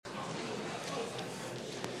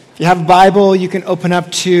If you have a Bible, you can open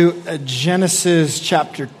up to Genesis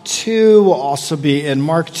chapter 2. We'll also be in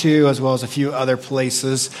Mark 2, as well as a few other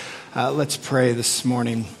places. Let's pray this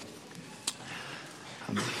morning.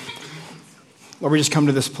 Lord, we just come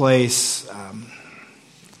to this place.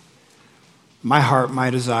 My heart, my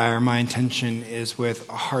desire, my intention is with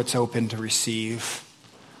hearts open to receive,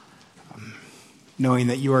 knowing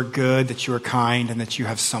that you are good, that you are kind, and that you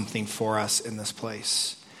have something for us in this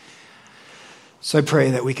place. So I pray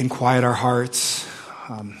that we can quiet our hearts,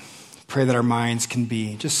 pray that our minds can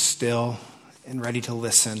be just still and ready to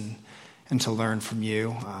listen and to learn from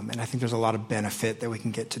you. And I think there's a lot of benefit that we can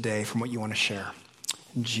get today from what you want to share.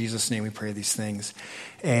 In Jesus' name we pray these things.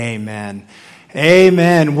 Amen.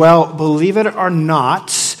 Amen. Well, believe it or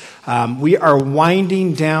not, we are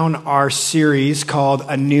winding down our series called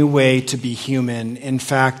A New Way to Be Human. In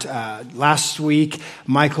fact, last week,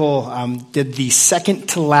 Michael did the second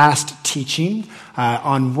to last teaching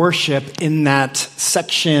on worship in that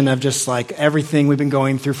section of just like everything we've been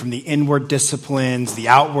going through, from the inward disciplines, the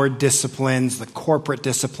outward disciplines, the corporate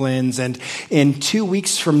disciplines. And in 2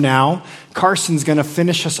 weeks from now, Carson's going to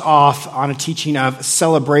finish us off on a teaching of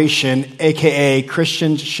celebration, a.k.a.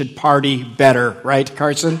 Christians should party better. Right,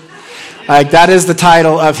 Carson? That is the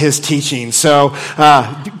title of his teaching. So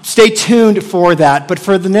stay tuned for that. But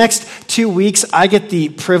for the next 2 weeks, I get the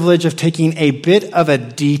privilege of taking a bit of a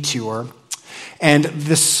detour. And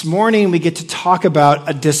this morning, we get to talk about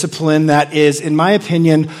a discipline that is, in my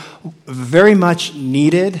opinion, very much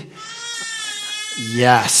needed.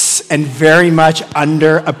 Yes, and very much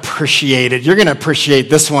underappreciated. You're going to appreciate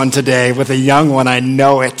this one today with a young one. I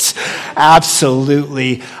know it.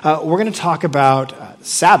 Absolutely. We're going to talk about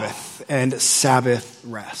Sabbath and Sabbath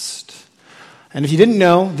rest. And if you didn't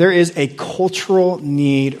know, there is a cultural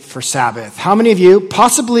need for Sabbath. How many of you,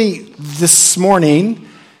 possibly this morning,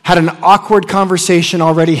 had an awkward conversation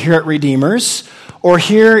already here at Redeemers, or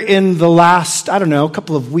here in the last,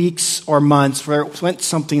 couple of weeks or months where it went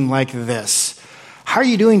something like this? How are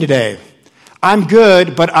you doing today? I'm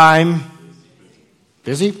good, but I'm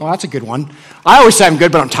busy. Well, that's a good one. I always say I'm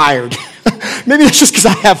good, but I'm tired. Maybe that's just because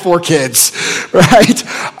I have 4 kids, right?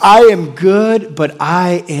 I am good, but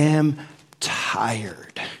I am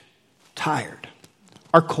tired. Tired.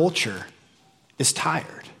 Our culture is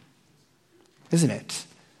tired, isn't it?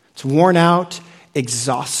 It's worn out,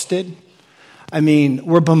 exhausted. I mean,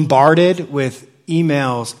 we're bombarded with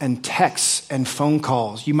emails and texts and phone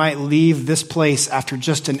calls. You might leave this place after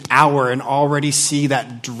just an hour and already see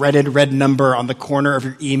that dreaded red number on the corner of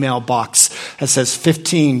your email box that says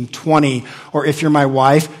 15, 20, or if you're my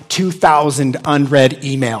wife, 2,000 unread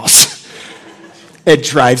emails. It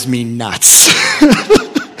drives me nuts.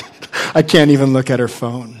 I can't even look at her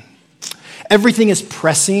phone. Everything is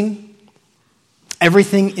pressing.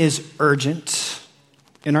 Everything is urgent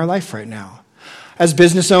in our life right now. As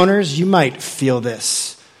business owners, you might feel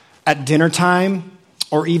this. At dinner time,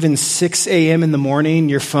 or even 6 a.m. in the morning,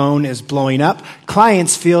 your phone is blowing up.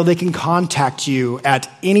 Clients feel they can contact you at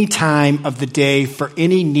any time of the day for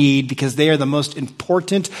any need because they are the most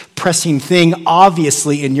important, pressing thing,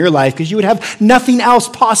 obviously, in your life, because you would have nothing else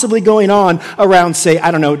possibly going on around, say,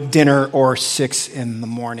 dinner or 6 in the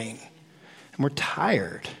morning. And we're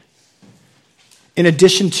tired. In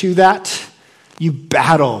addition to that, you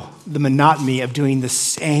battle the monotony of doing the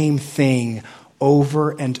same thing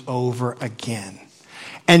over and over again.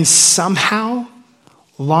 And somehow,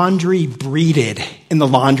 laundry breeded in the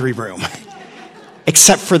laundry room.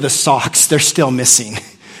 Except for the socks, they're still missing.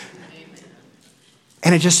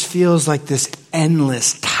 And it just feels like this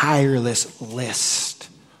endless, tireless list.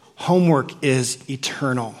 Homework is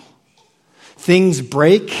eternal. Things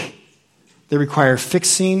break, they require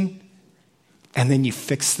fixing, and then you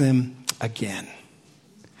fix them again.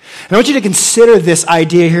 And I want you to consider this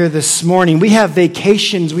idea here this morning. We have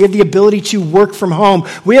vacations. We have the ability to work from home.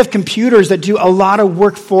 We have computers that do a lot of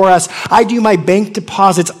work for us. I do my bank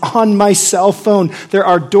deposits on my cell phone. There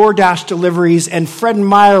are DoorDash deliveries, and Fred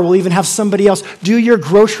Meyer will even have somebody else do your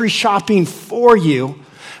grocery shopping for you.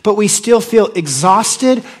 But we still feel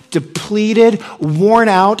exhausted, depleted, worn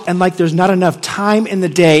out, and like there's not enough time in the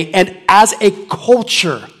day. And as a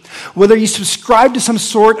culture, whether you subscribe to some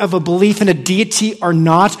sort of a belief in a deity or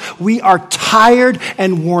not, we are tired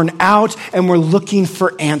and worn out, and we're looking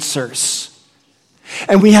for answers.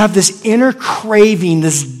 And we have this inner craving,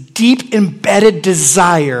 this deep embedded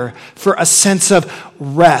desire for a sense of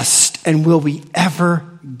rest. And will we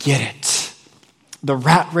ever get it? The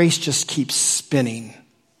rat race just keeps spinning.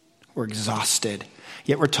 We're exhausted,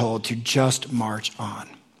 yet we're told to just march on.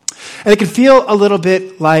 And it can feel a little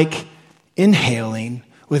bit like inhaling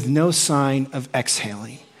with no sign of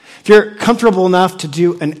exhaling. If you're comfortable enough to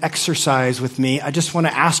do an exercise with me, I just want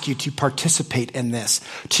to ask you to participate in this,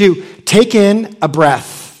 to take in a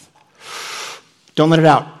breath. Don't let it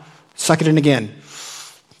out. Suck it in again.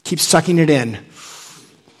 Keep sucking it in.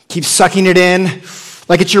 Keep sucking it in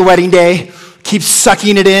like it's your wedding day. Keep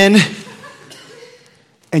sucking it in.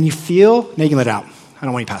 And you feel, now you can let it out. I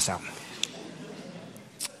don't want you to pass out.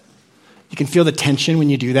 You can feel the tension when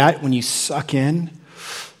you do that, when you suck in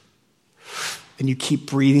and you keep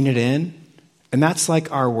breathing it in. And that's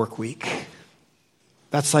like our work week.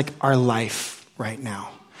 That's like our life right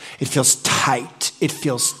now. It feels tight. It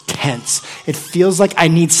feels tense. It feels like I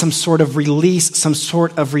need some sort of release, some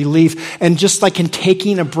sort of relief. And just like in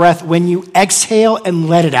taking a breath, when you exhale and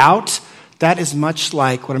let it out, that is much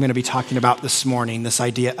like what I'm going to be talking about this morning, this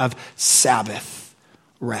idea of Sabbath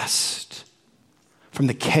rest. From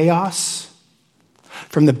the chaos,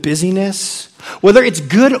 from the busyness, whether it's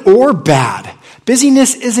good or bad.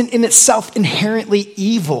 Busyness isn't in itself inherently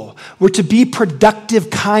evil. We're to be productive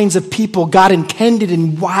kinds of people. God intended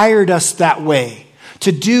and wired us that way.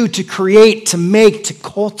 To do, to create, to make, to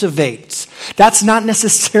cultivate. That's not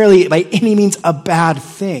necessarily by any means a bad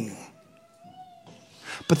thing.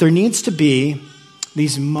 But there needs to be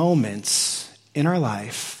these moments in our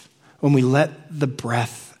life when we let the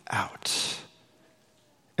breath out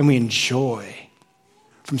and we enjoy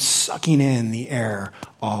from sucking in the air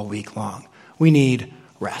all week long. We need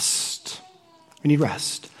rest. We need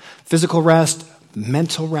rest. Physical rest,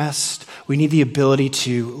 mental rest. We need the ability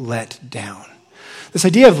to let down. This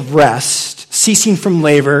idea of rest, ceasing from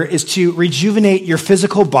labor, is to rejuvenate your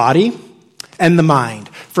physical body and the mind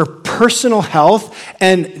for personal health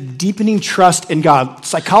and deepening trust in God.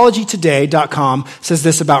 PsychologyToday.com says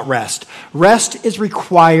this about rest. Rest is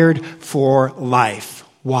required for life.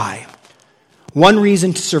 Why? One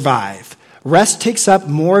reason to survive. Rest takes up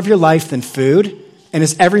more of your life than food and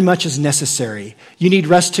is every much as necessary. You need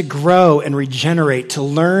rest to grow and regenerate, to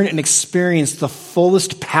learn and experience the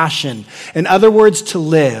fullest passion. In other words, to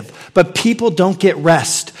live. But people don't get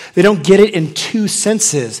rest. They don't get it in two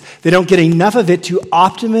senses. They don't get enough of it to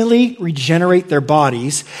optimally regenerate their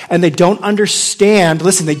bodies. And they don't understand,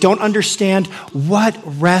 they don't understand what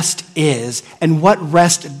rest is and what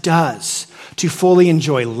rest does. To fully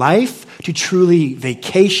enjoy life, to truly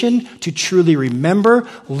vacation, to truly remember,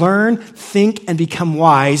 learn, think, and become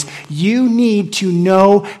wise, you need to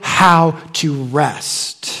know how to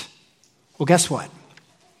rest. Well, guess what?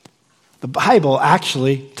 The Bible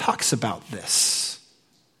actually talks about this.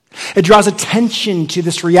 It draws attention to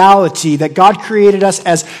this reality that God created us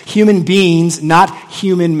as human beings, not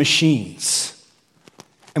human machines.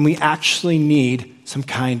 And we actually need some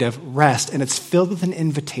kind of rest. And it's filled with an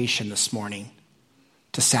invitation this morning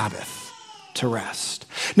to Sabbath, to rest.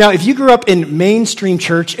 Now, if you grew up in mainstream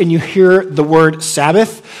church and you hear the word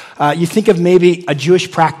Sabbath, you think of maybe a Jewish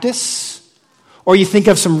practice, or you think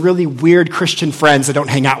of some really weird Christian friends that don't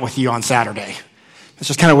hang out with you on Saturday. That's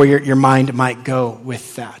just kind of where your mind might go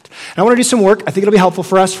with that. And I want to do some work. I think it'll be helpful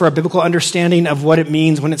for us for a biblical understanding of what it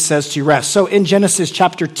means when it says to rest. So in Genesis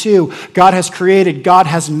chapter 2, God has created, God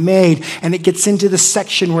has made, and it gets into the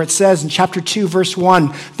section where it says in chapter 2, verse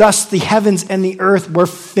 1, thus the heavens and the earth were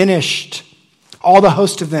finished, all the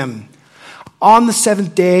host of them. On the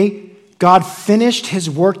seventh day, God finished his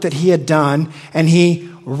work that he had done, and he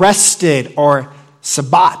rested, or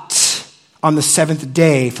Sabbat, on the seventh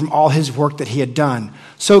day from all his work that he had done.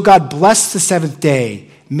 So God blessed the seventh day,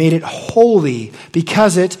 made it holy,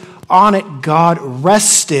 because on it God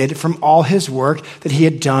rested from all his work that he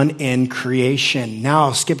had done in creation. Now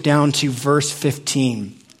I'll skip down to verse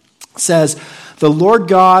 15. It says, the Lord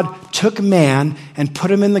God took man and put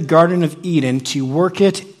him in the Garden of Eden to work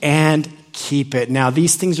it and keep it. Now,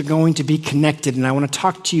 these things are going to be connected, and I want to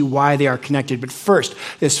talk to you why they are connected. But first,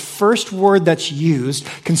 this first word that's used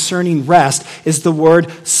concerning rest is the word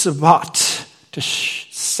Sabbat, to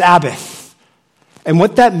Sabbath. And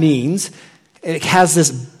what that means, it has this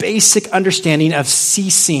basic understanding of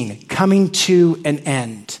ceasing, coming to an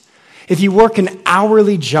end. If you work an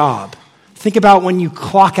hourly job, think about when you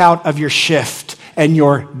clock out of your shift and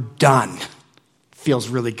you're done. Feels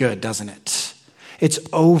really good, doesn't it? It's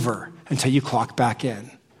over until you clock back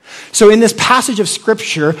in. So in this passage of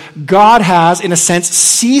Scripture, God has, in a sense,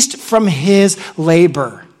 ceased from his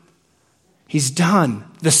labor. He's done.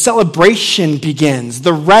 The celebration begins.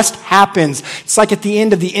 The rest happens. It's like at the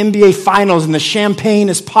end of the NBA Finals and the champagne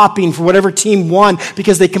is popping for whatever team won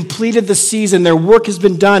because they completed the season. Their work has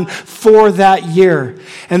been done for that year.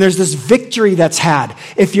 And there's this victory that's had.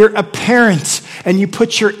 If you're a parent and you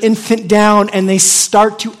put your infant down and they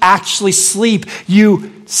start to actually sleep,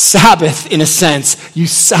 you Sabbath, in a sense, you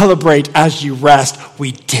celebrate as you rest.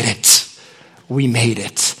 We did it. We made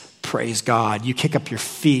it. Praise God. You kick up your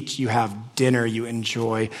feet, you have dinner, you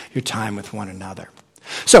enjoy your time with one another.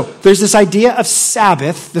 So there's this idea of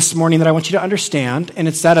Sabbath this morning that I want you to understand, and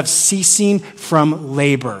it's that of ceasing from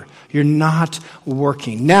labor. You're not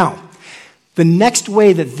working. Now, the next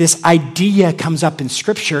way that this idea comes up in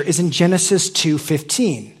Scripture is in Genesis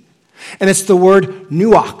 2:15. And it's the word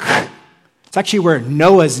nuach. It's actually where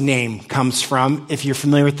Noah's name comes from. If you're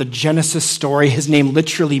familiar with the Genesis story, his name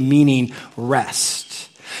literally meaning rest.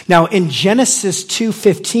 Now, in Genesis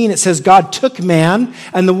 2:15, it says God took man,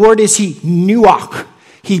 and the word is he nuach.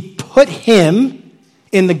 He put him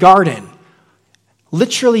in the garden,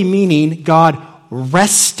 literally meaning God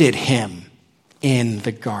rested him in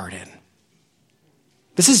the garden.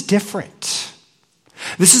 This is different.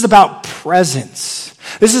 This is about presence.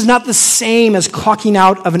 This is not the same as clocking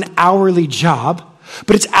out of an hourly job,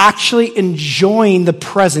 but it's actually enjoying the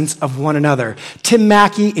presence of one another. Tim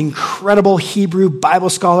Mackey, incredible Hebrew Bible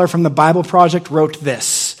scholar from the Bible Project, wrote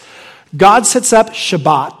this: God sets up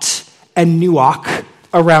Shabbat and Nuach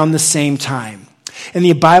around the same time. In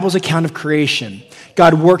the Bible's account of creation,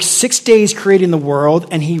 God works 6 days creating the world,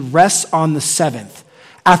 and he rests on the seventh.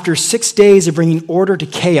 After 6 days of bringing order to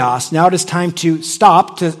chaos, now it is time to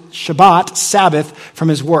stop, to Shabbat, Sabbath, from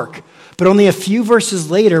his work. But only a few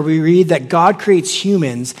verses later, we read that God creates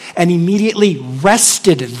humans and immediately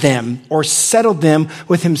rested them or settled them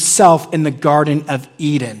with himself in the Garden of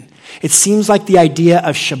Eden. It seems like the idea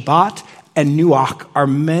of Shabbat and Nuach are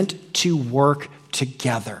meant to work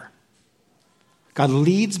together. God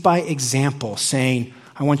leads by example, saying,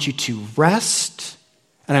 I want you to rest,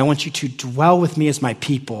 and I want you to dwell with me as my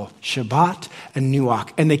people, Shabbat and Nuach.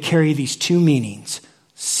 And they carry these two meanings: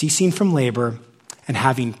 ceasing from labor and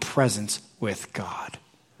having presence with God.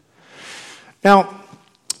 Now,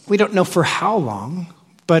 we don't know for how long,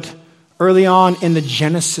 but early on in the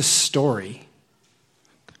Genesis story,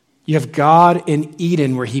 you have God in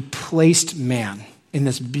Eden where he placed man in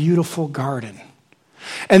this beautiful garden.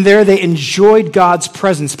 And there they enjoyed God's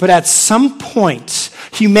presence. But at some point,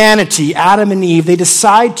 humanity, Adam and Eve, they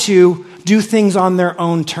decide to do things on their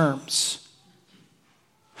own terms.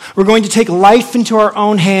 We're going to take life into our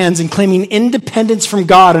own hands and claiming independence from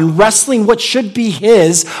God and wrestling what should be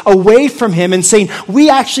his away from him and saying, we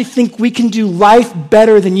actually think we can do life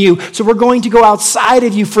better than you. So we're going to go outside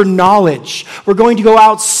of you for knowledge. We're going to go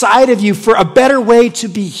outside of you for a better way to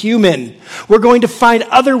be human. We're going to find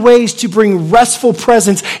other ways to bring restful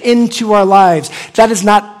presence into our lives. That is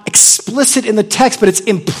not explicit in the text, but it's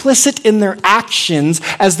implicit in their actions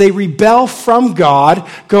as they rebel from God,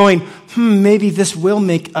 going, maybe this will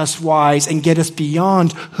make us wise and get us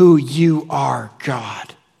beyond who you are,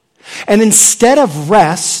 God. And instead of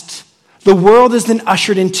rest, the world is then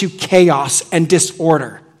ushered into chaos and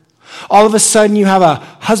disorder. All of a sudden, you have a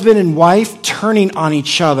husband and wife turning on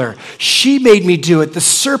each other. She made me do it. The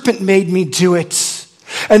serpent made me do it.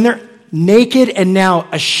 And they're naked and now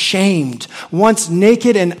ashamed. Once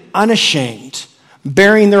naked and unashamed,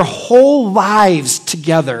 bearing their whole lives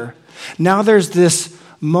together. Now there's this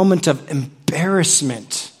moment of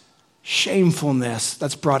embarrassment, shamefulness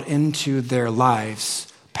that's brought into their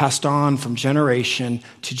lives, passed on from generation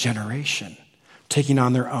to generation, taking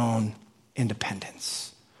on their own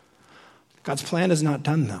independence. God's plan is not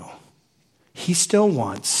done, though. He still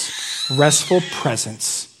wants restful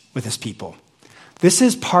presence with his people. This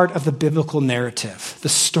is part of the biblical narrative, the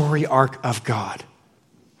story arc of God.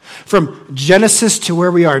 From Genesis to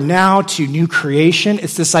where we are now to new creation,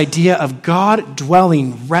 it's this idea of God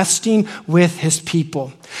dwelling, resting with his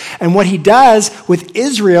people. And what he does with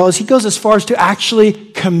Israel is he goes as far as to actually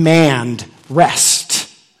command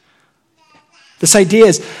rest. This idea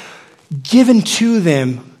is given to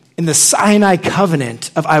them in the Sinai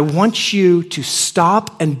covenant of, I want you to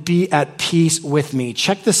stop and be at peace with me.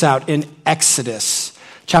 Check this out in Exodus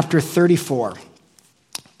chapter 34,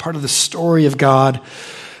 part of the story of God.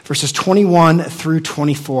 Verses 21 through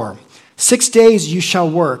 24. 6 days you shall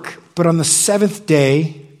work, but on the seventh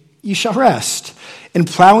day you shall rest. In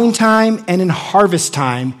plowing time and in harvest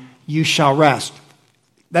time you shall rest.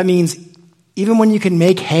 That means even when you can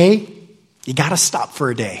make hay, you got to stop for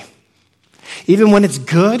a day. Even when it's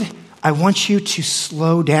good, I want you to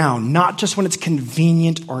slow down, not just when it's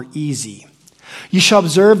convenient or easy. You shall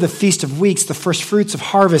observe the Feast of Weeks, the first fruits of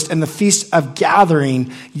harvest, and the Feast of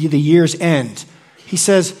Gathering, the year's end. He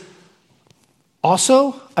says,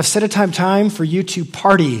 Also, I've set aside time for you to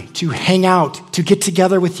party, to hang out, to get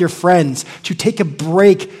together with your friends, to take a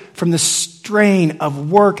break from the strain of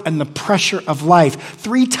work and the pressure of life.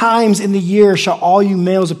 3 times in the year shall all you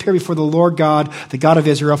males appear before the Lord God, the God of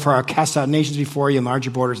Israel, for I will cast out nations before you, enlarge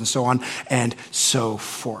your borders, and so on and so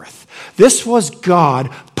forth. This was God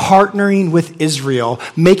partnering with Israel,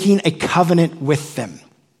 making a covenant with them.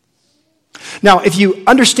 Now, if you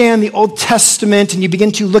understand the Old Testament and you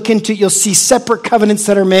begin to look into it, you'll see separate covenants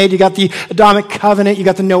that are made. You got the Adamic covenant, you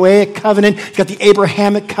got the Noahic covenant, you got the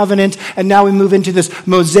Abrahamic covenant, and now we move into this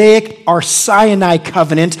Mosaic or Sinai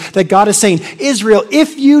covenant that God is saying, Israel,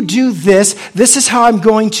 if you do this, this is how I'm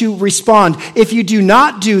going to respond. If you do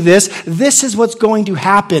not do this, this is what's going to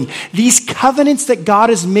happen. These covenants that God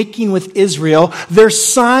is making with Israel, they're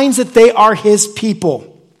signs that they are his people.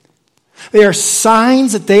 They are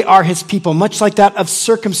signs that they are his people, much like that of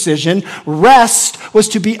circumcision. Rest was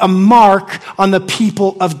to be a mark on the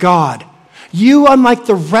people of God. You, unlike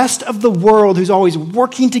the rest of the world who's always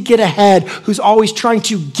working to get ahead, who's always trying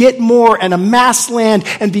to get more and amass land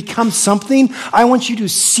and become something, I want you to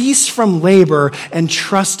cease from labor and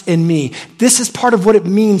trust in me. This is part of what it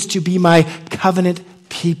means to be my covenant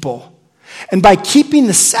people. And by keeping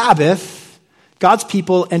the Sabbath, God's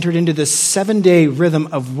people entered into this 7-day rhythm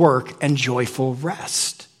of work and joyful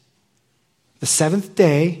rest. The 7th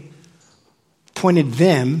day pointed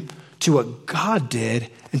them to what God did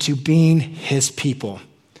and to being his people.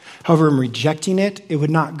 However, in rejecting it, it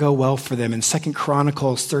would not go well for them. In 2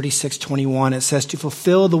 Chronicles 36:21, it says, to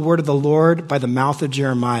fulfill the word of the Lord by the mouth of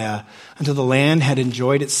Jeremiah, until the land had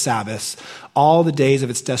enjoyed its Sabbaths, all the days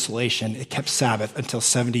of its desolation, it kept Sabbath until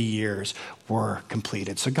 70 years were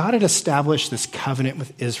completed. So God had established this covenant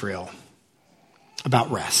with Israel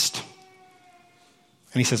about rest.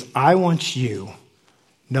 And he says, I want you,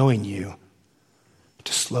 knowing you,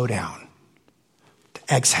 to slow down,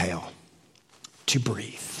 to exhale, to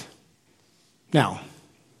breathe. Now,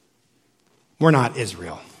 we're not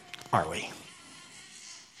Israel, are we?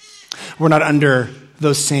 We're not under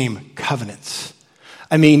those same covenants.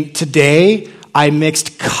 I mean, today I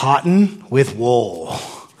mixed cotton with wool.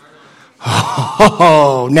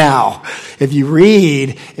 Oh, now, if you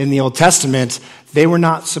read in the Old Testament, they were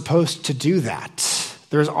not supposed to do that.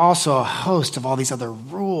 There's also a host of all these other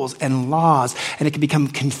rules and laws, and it can become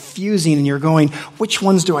confusing, and you're going, which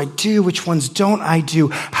ones do I do? Which ones don't I do?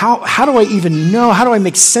 How do I even know? How do I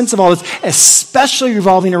make sense of all this, especially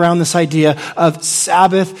revolving around this idea of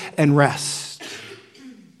Sabbath and rest?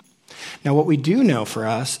 Now, what we do know for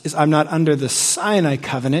us is I'm not under the Sinai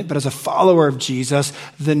covenant, but as a follower of Jesus,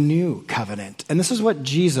 the new covenant. And this is what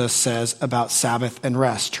Jesus says about Sabbath and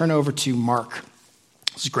rest. Turn over to Mark.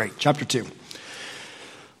 This is great. Chapter 2.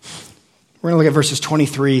 We're going to look at verses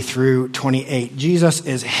 23 through 28. Jesus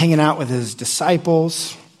is hanging out with his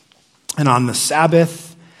disciples, and on the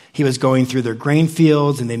Sabbath, he was going through their grain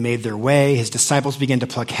fields, and they made their way. His disciples began to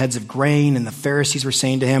pluck heads of grain, and the Pharisees were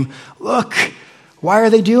saying to him, look, why are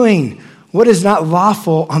they doing what is not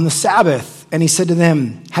lawful on the Sabbath? And he said to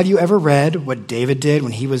them, have you ever read what David did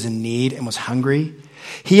when he was in need and was hungry?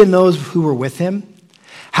 He and those who were with him,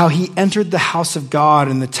 how he entered the house of God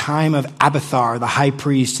in the time of Abiathar, the high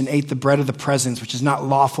priest, and ate the bread of the presence, which is not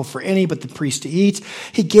lawful for any but the priest to eat.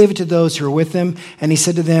 He gave it to those who were with him, and he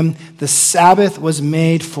said to them, the Sabbath was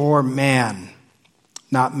made for man,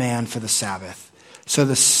 not man for the Sabbath. So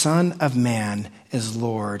the Son of Man is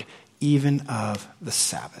Lord, even of the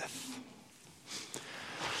Sabbath.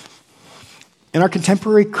 In our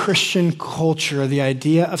contemporary Christian culture, the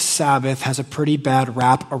idea of Sabbath has a pretty bad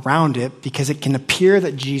rap around it because it can appear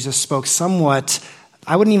that Jesus spoke somewhat,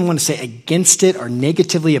 I wouldn't even want to say against it or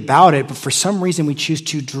negatively about it, but for some reason we choose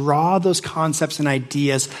to draw those concepts and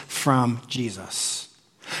ideas from Jesus.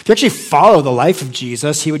 If you actually follow the life of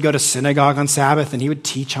Jesus, he would go to synagogue on Sabbath and he would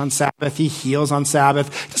teach on Sabbath. He heals on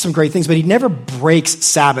Sabbath, does some great things, but he never breaks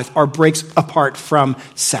Sabbath or breaks apart from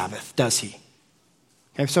Sabbath, does he?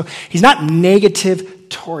 Okay, so he's not negative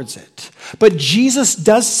towards it. But Jesus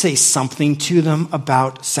does say something to them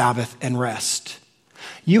about Sabbath and rest.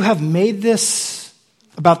 You have made this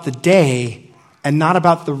about the day and not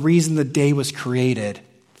about the reason the day was created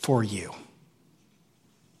for you.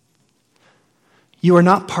 You are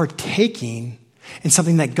not partaking in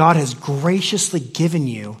something that God has graciously given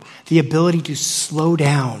you, the ability to slow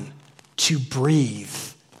down, to breathe,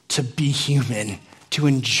 to be human, to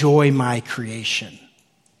enjoy my creation.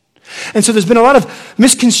 And so there's been a lot of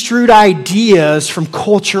misconstrued ideas from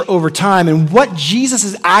culture over time. And what Jesus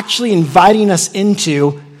is actually inviting us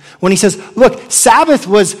into when he says, look, Sabbath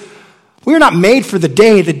we were not made for the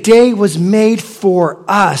day was made for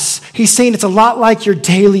us. He's saying it's a lot like your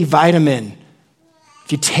daily vitamin.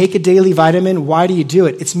 If you take a daily vitamin, why do you do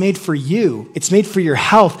it? It's made for you. It's made for your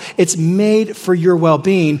health. It's made for your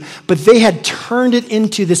well-being. But they had turned it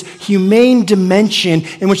into this humane dimension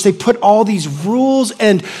in which they put all these rules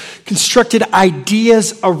and constructed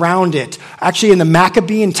ideas around it. Actually, in the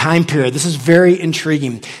Maccabean time period, this is very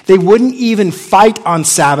intriguing. They wouldn't even fight on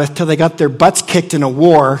Sabbath till they got their butts kicked in a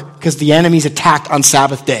war because the enemies attacked on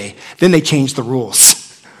Sabbath day. Then they changed the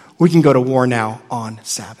rules. We can go to war now on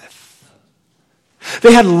Sabbath.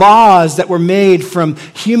 They had laws that were made from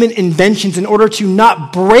human inventions in order to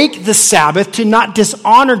not break the Sabbath, to not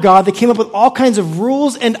dishonor God. They came up with all kinds of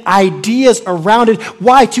rules and ideas around it.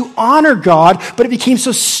 Why? To honor God, but it became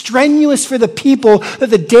so strenuous for the people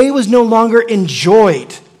that the day was no longer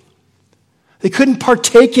enjoyed. They couldn't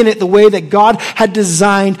partake in it the way that God had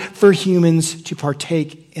designed for humans to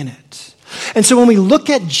partake in it. And so when we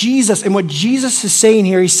look at Jesus and what Jesus is saying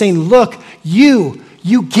here, he's saying, look, you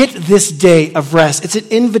get this day of rest. It's an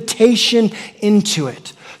invitation into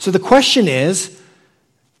it. So the question is,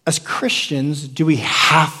 as Christians, do we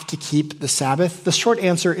have to keep the Sabbath? The short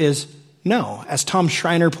answer is no. As Tom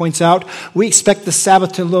Schreiner points out, we expect the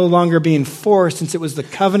Sabbath to no longer be enforced since it was the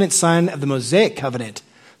covenant sign of the Mosaic covenant.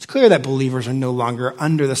 It's clear that believers are no longer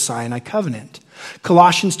under the Sinai covenant.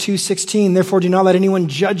 Colossians 2:16, therefore do not let anyone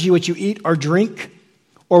judge you what you eat or drink,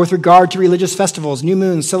 or with regard to religious festivals, new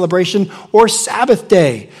moon, celebration, or Sabbath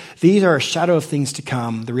day. These are a shadow of things to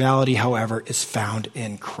come. The reality, however, is found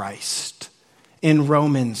in Christ. In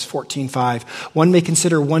Romans 14:5, one may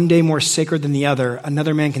consider one day more sacred than the other.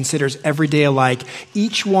 Another man considers every day alike.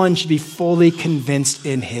 Each one should be fully convinced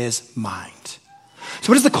in his mind.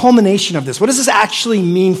 So what is the culmination of this? What does this actually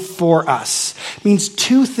mean for us? It means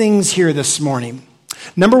two things here this morning.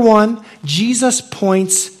 Number one, Jesus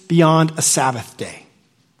points beyond a Sabbath day.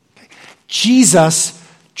 Jesus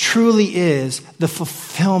truly is the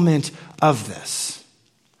fulfillment of this.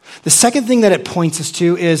 The second thing that it points us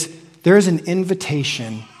to is there is an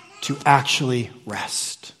invitation to actually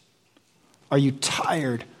rest. Are you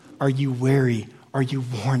tired? Are you weary? Are you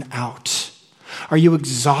worn out? Are you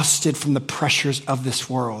exhausted from the pressures of this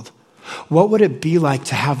world? What would it be like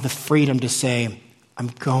to have the freedom to say, I'm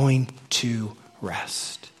going to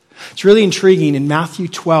rest? It's really intriguing. In Matthew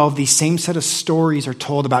 12, these same set of stories are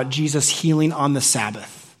told about Jesus healing on the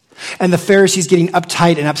Sabbath. And the Pharisees getting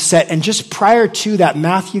uptight and upset. And just prior to that,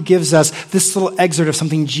 Matthew gives us this little excerpt of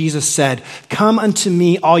something Jesus said. Come unto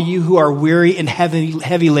me, all you who are weary and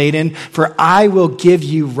heavy laden, for I will give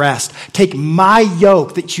you rest. Take my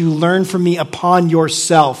yoke that you learn from me upon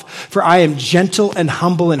yourself, for I am gentle and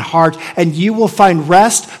humble in heart, and you will find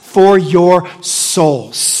rest for your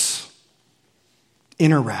souls.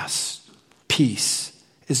 Inner rest, peace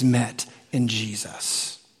is met in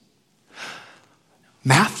Jesus.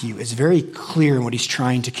 Matthew is very clear in what he's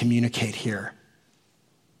trying to communicate here.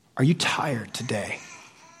 Are you tired today?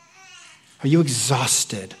 Are you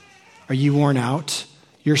exhausted? Are you worn out?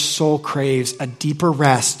 Your soul craves a deeper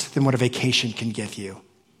rest than what a vacation can give you.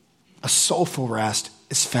 A soulful rest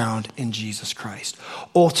is found in Jesus Christ.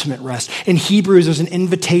 Ultimate rest. In Hebrews, there's an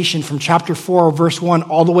invitation from chapter 4, verse 1,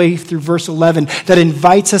 all the way through verse 11 that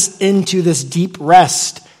invites us into this deep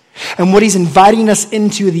rest. And what he's inviting us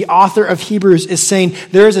into, the author of Hebrews is saying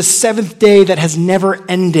there is a seventh day that has never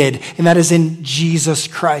ended, and that is in Jesus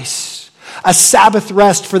Christ. A Sabbath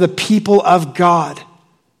rest for the people of God.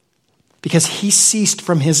 Because he ceased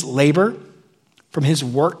from his labor, from his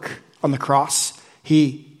work on the cross.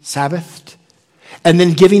 He Sabbathed. And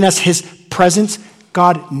then giving us his presence,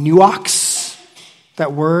 God nuox,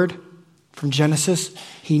 that word from Genesis,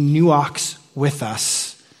 he nuox with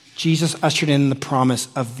us. Jesus ushered in the promise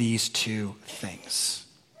of these two things.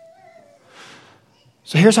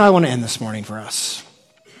 So here's how I want to end this morning for us.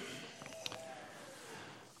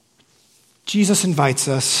 Jesus invites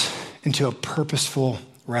us into a purposeful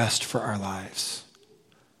rest for our lives.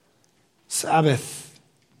 Sabbath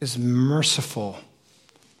is merciful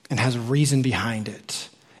and has reason behind it.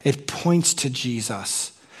 It points to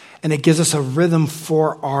Jesus, and it gives us a rhythm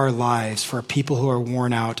for our lives, for people who are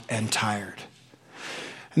worn out and tired.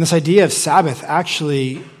 And this idea of Sabbath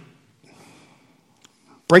actually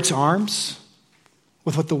breaks arms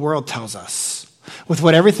with what the world tells us, with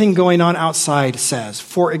what everything going on outside says.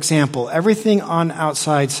 For example, everything on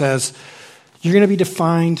outside says, you're going to be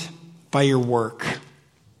defined by your work.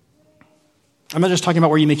 I'm not just talking about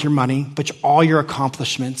where you make your money, but all your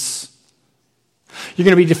accomplishments. You're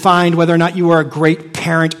going to be defined whether or not you are a great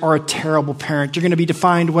parent or a terrible parent. You're going to be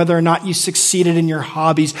defined whether or not you succeeded in your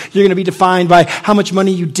hobbies. You're going to be defined by how much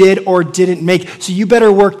money you did or didn't make. So you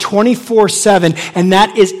better work 24/7, and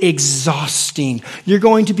that is exhausting. You're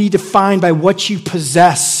going to be defined by what you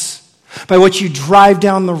possess. by what you drive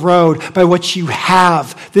down the road, by what you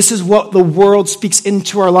have. This is what the world speaks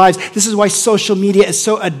into our lives. This is why social media is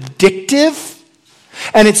so addictive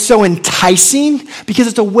and it's so enticing, because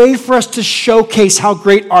it's a way for us to showcase how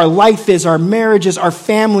great our life is, our marriage is, our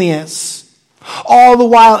family is. All the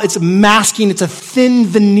while, it's masking, it's a thin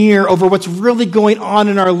veneer over what's really going on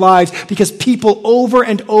in our lives, because people over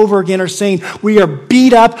and over again are saying, we are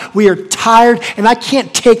beat up, we are tired, and I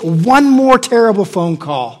can't take one more terrible phone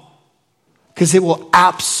call because it will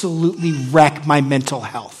absolutely wreck my mental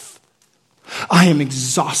health. I am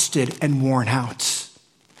exhausted and worn out,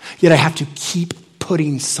 yet I have to keep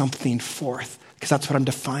putting something forth because that's what I'm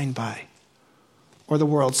defined by. Or the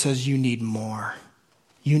world says, you need more.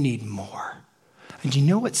 You need more. And do you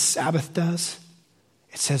know what Sabbath does?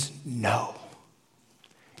 It says no.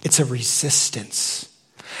 It's a resistance.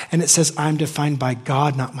 And it says, I'm defined by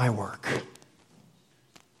God, not my work.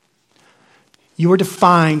 You are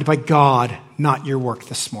defined by God, not your work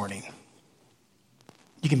this morning.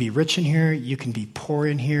 You can be rich in here, you can be poor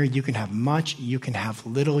in here, you can have much, you can have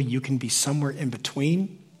little, you can be somewhere in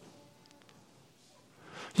between.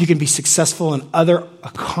 You can be successful in other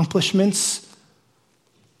accomplishments,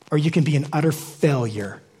 or you can be an utter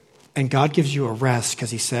failure. And God gives you a rest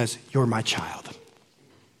because he says, you're my child.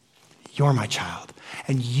 You're my child.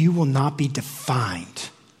 And you will not be defined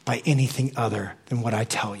by anything other than what I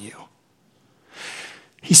tell you.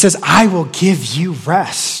 He says, I will give you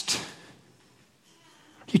rest.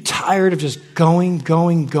 Are you tired of just going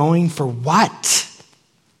for what?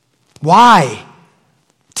 Why?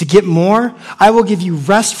 To get more? I will give you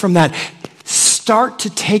rest from that. Start to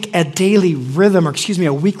take a daily rhythm,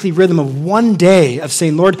 a weekly rhythm of one day of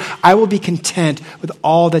saying, Lord, I will be content with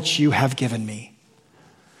all that you have given me.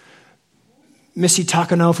 Missy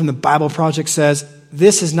Takano from the Bible Project says,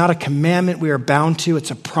 this is not a commandment we are bound to,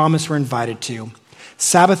 it's a promise we're invited to.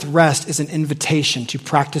 Sabbath rest is an invitation to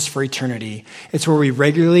practice for eternity. It's where we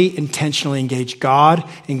regularly, intentionally engage God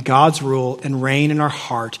in God's rule and reign in our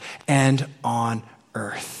heart and on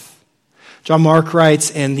earth. John Mark writes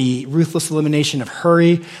in The Ruthless Elimination of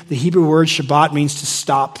Hurry, the Hebrew word Shabbat means to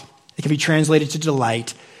stop. It can be translated to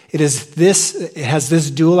delight. It has this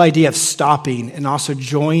dual idea of stopping and also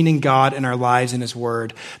joining God in our lives in his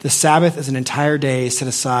word. The Sabbath is an entire day set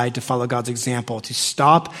aside to follow God's example, to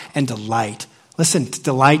stop and delight. Listen, to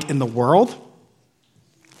delight in the world,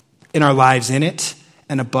 in our lives in it,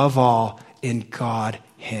 and above all, in God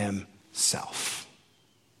himself.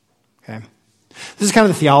 Okay? This is kind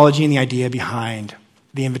of the theology and the idea behind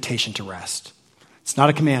the invitation to rest. It's not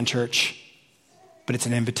a command, church, but it's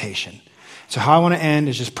an invitation. So how I want to end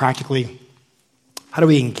is just practically, how do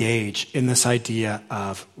we engage in this idea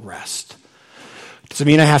of rest? Does it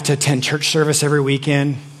mean I have to attend church service every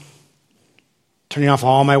weekend? Turning off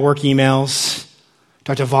all my work emails? Do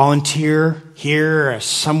I have to volunteer here or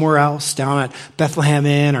somewhere else down at Bethlehem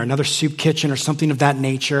Inn or another soup kitchen or something of that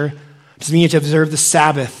nature? Does it mean you have to observe the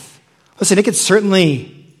Sabbath? Listen, it could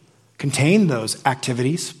certainly contain those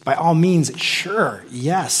activities. By all means, sure,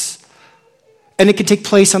 yes. And it can take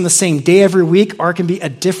place on the same day every week, or it can be a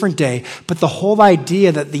different day. But the whole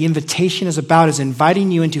idea that the invitation is about is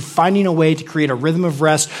inviting you into finding a way to create a rhythm of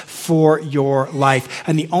rest for your life.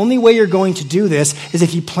 And the only way you're going to do this is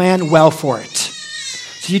if you plan well for it.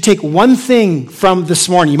 So you take one thing from this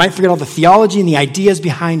morning. You might forget all the theology and the ideas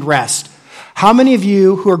behind rest. How many of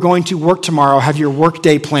you who are going to work tomorrow have your work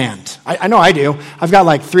day planned? I know I do. I've got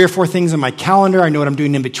like 3 or 4 things on my calendar. I know what I'm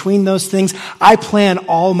doing in between those things. I plan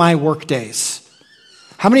all my work days.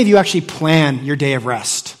 How many of you actually plan your day of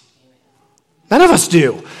rest? None of us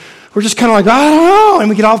do. We're just kind of like, I don't know, and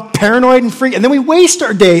we get all paranoid and freak, and then we waste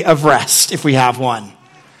our day of rest if we have one.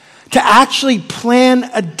 To actually plan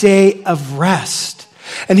a day of rest.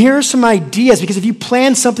 And here are some ideas, because if you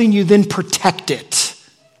plan something, you then protect it.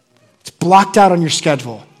 It's blocked out on your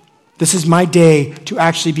schedule. This is my day to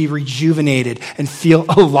actually be rejuvenated and feel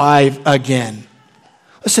alive again.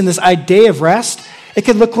 Listen, this day of rest, it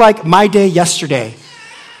could look like my day yesterday.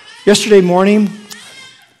 Yesterday morning,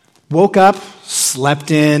 woke up,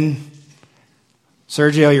 slept in.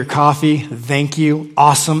 Sergio, your coffee, thank you.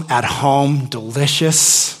 Awesome, at home,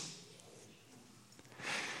 delicious.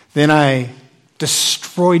 Then I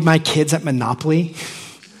destroyed my kids at Monopoly.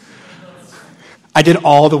 I did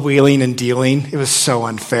all the wheeling and dealing. It was so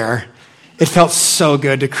unfair. It felt so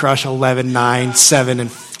good to crush 11, 9, 7, and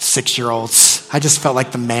 6-year-olds. I just felt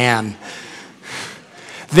like the man.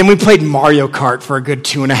 Then we played Mario Kart for a good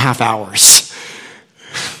 2.5 hours.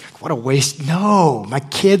 What a waste. No, my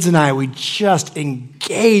kids and I, we just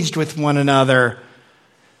engaged with one another.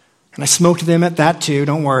 And I smoked them at that too,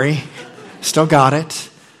 don't worry. Still got it.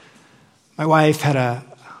 My wife had a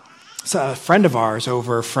a friend of ours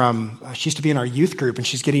over from, she used to be in our youth group, and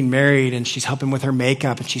she's getting married, and she's helping with her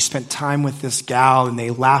makeup, and she spent time with this gal, and they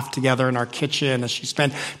laughed together in our kitchen, and she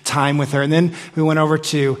spent time with her. And then we went over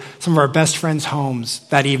to some of our best friends' homes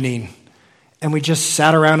that evening, and we just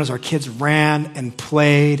sat around as our kids ran and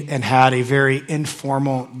played and had a very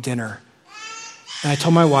informal dinner. And I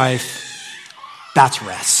told my wife, that's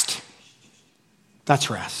rest. That's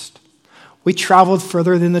rest. We traveled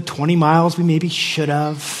further than the 20 miles we maybe should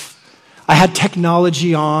have. I had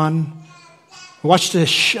technology on. I watched a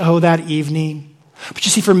show that evening. But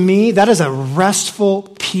you see, for me, that is a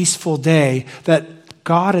restful, peaceful day that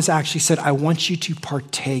God has actually said, I want you to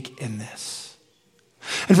partake in this.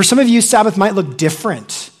 And for some of you, Sabbath might look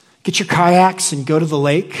different. Get your kayaks and go to the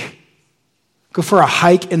lake. Go for a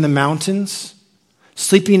hike in the mountains.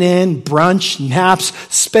 Sleeping in, brunch, naps,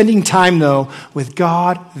 spending time, though, with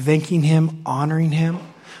God, thanking Him, honoring Him.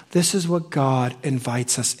 This is what God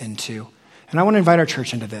invites us into. And I want to invite our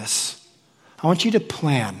church into this. I want you to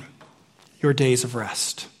plan your days of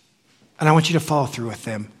rest. And I want you to follow through with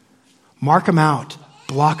them. Mark them out.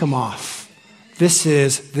 Block them off. This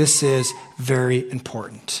is very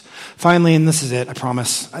important. Finally, and this is it, I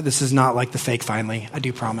promise. This is not like the fake finally. I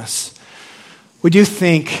do promise. We do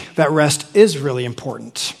think that rest is really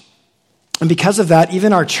important. And because of that,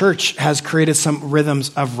 even our church has created some rhythms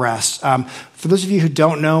of rest. For those of you who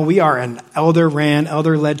don't know, we are an elder-ran,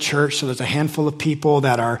 elder-led church, so there's a handful of people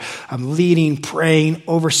that are leading, praying,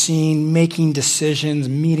 overseeing, making decisions,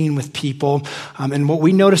 meeting with people. And what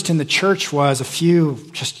we noticed in the church was a few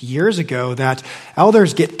just years ago that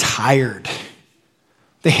elders get tired.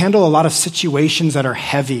 They handle a lot of situations that are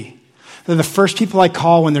heavy. They're the first people I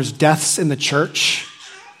call when there's deaths in the church.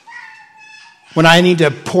 When I need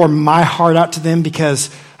to pour my heart out to them because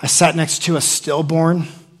I sat next to a stillborn,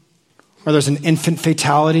 or there's an infant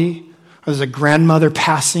fatality, or there's a grandmother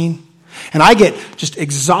passing. And I get just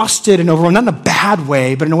exhausted and overwhelmed, not in a bad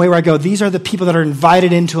way, but in a way where I go, these are the people that are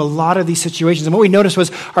invited into a lot of these situations. And what we noticed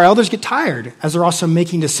was our elders get tired as they're also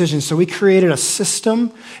making decisions. So we created a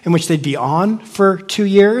system in which they'd be on for 2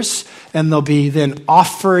 years, and they'll be then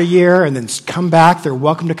off for a year, and then come back. They're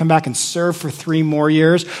welcome to come back and serve for 3 more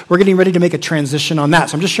years. We're getting ready to make a transition on that.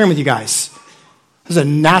 So I'm just sharing with you guys. This is a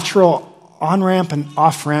natural on-ramp and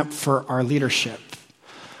off-ramp for our leadership.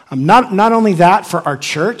 Not only that for our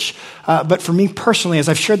church, but for me personally, as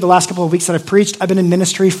I've shared the last couple of weeks that I've preached, I've been in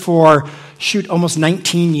ministry for, almost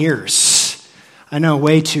 19 years. I know,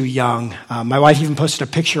 way too young. My wife even posted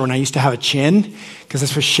a picture when I used to have a chin, because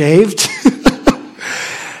this was shaved.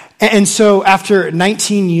 And so after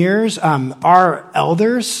 19 years, our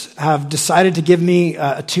elders have decided to give me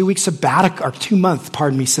a 2-week sabbatical, or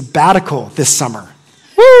 2-month, sabbatical this summer.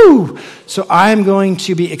 Woo! So I'm going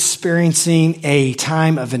to be experiencing a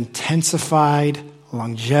time of intensified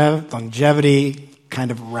longevity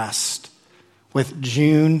kind of rest, with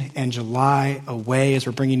June and July away as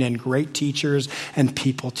we're bringing in great teachers and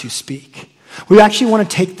people to speak. We actually want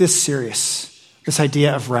to take this serious, this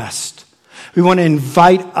idea of rest. We want to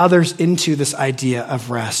invite others into this idea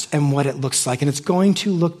of rest and what it looks like. And it's going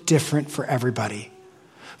to look different for everybody.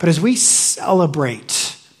 But as we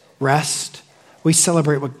celebrate rest, we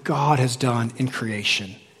celebrate what God has done in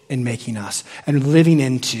creation, in making us, and living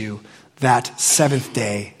into that 7th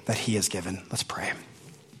day that He has given. Let's pray.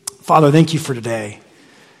 Father, thank you for today.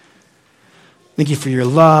 Thank you for your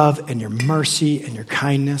love and your mercy and your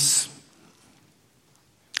kindness.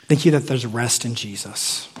 Thank you that there's rest in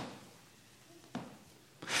Jesus.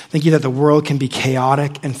 Thank you that the world can be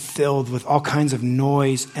chaotic and filled with all kinds of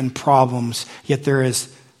noise and problems, yet there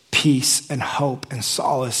is peace and hope and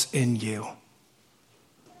solace in you.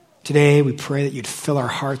 Today, we pray that you'd fill our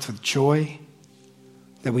hearts with joy,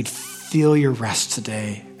 that we'd feel your rest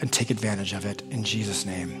today and take advantage of it. In Jesus'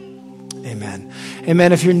 name, amen.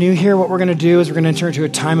 Amen. If you're new here, what we're going to do is we're going to enter into a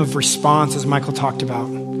time of response, as Michael talked about.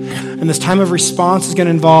 And this time of response is going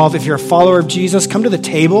to involve, if you're a follower of Jesus, come to the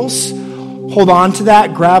tables. Hold on to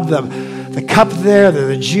that, grab the cup there,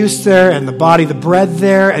 the juice there, and the body, the bread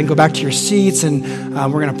there, and go back to your seats. And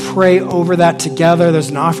we're going to pray over that together. There's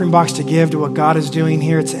an offering box to give to what God is doing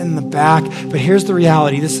here. It's in the back. But here's the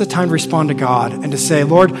reality. This is a time to respond to God and to say,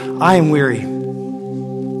 Lord, I am weary.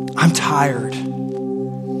 I'm tired.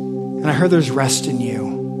 And I heard there's rest in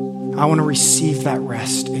you. I want to receive that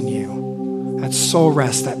rest in you. That soul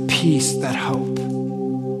rest, that peace, that hope.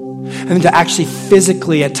 And then to actually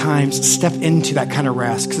physically at times step into that kind of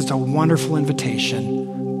rest, because it's a wonderful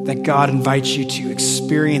invitation that God invites you to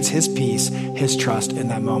experience His peace, His trust in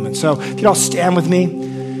that moment. So if you'd all stand with me,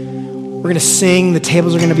 we're going to sing. The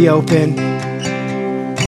tables are going to be open.